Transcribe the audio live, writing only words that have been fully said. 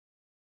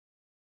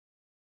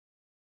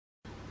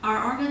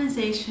Our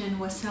organization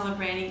was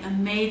celebrating a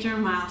major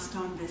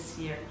milestone this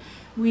year.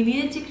 We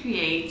needed to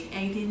create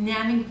a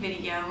dynamic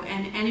video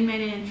and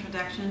animated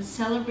introduction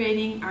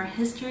celebrating our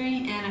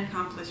history and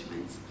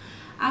accomplishments.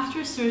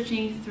 After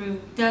searching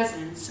through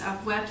dozens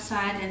of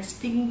websites and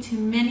speaking to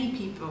many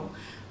people,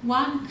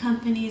 one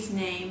company's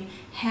name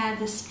had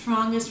the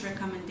strongest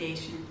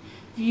recommendation: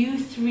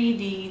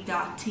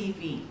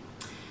 View3D.tv.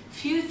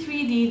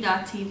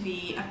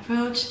 View3D.tv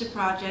approached the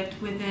project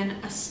with an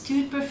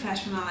astute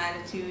professional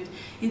attitude,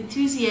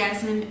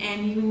 enthusiasm,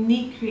 and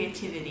unique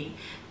creativity.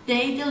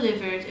 They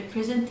delivered a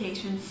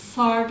presentation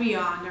far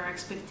beyond our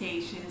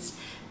expectations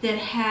that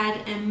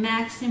had a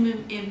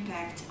maximum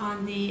impact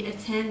on the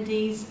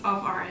attendees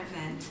of our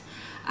event.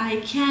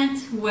 I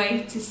can't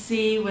wait to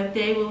see what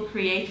they will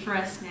create for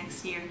us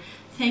next year.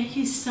 Thank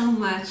you so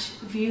much,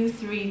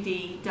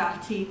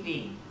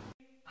 View3D.tv.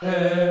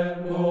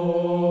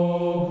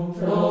 Hello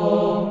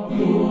from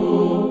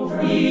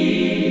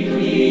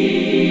View3D.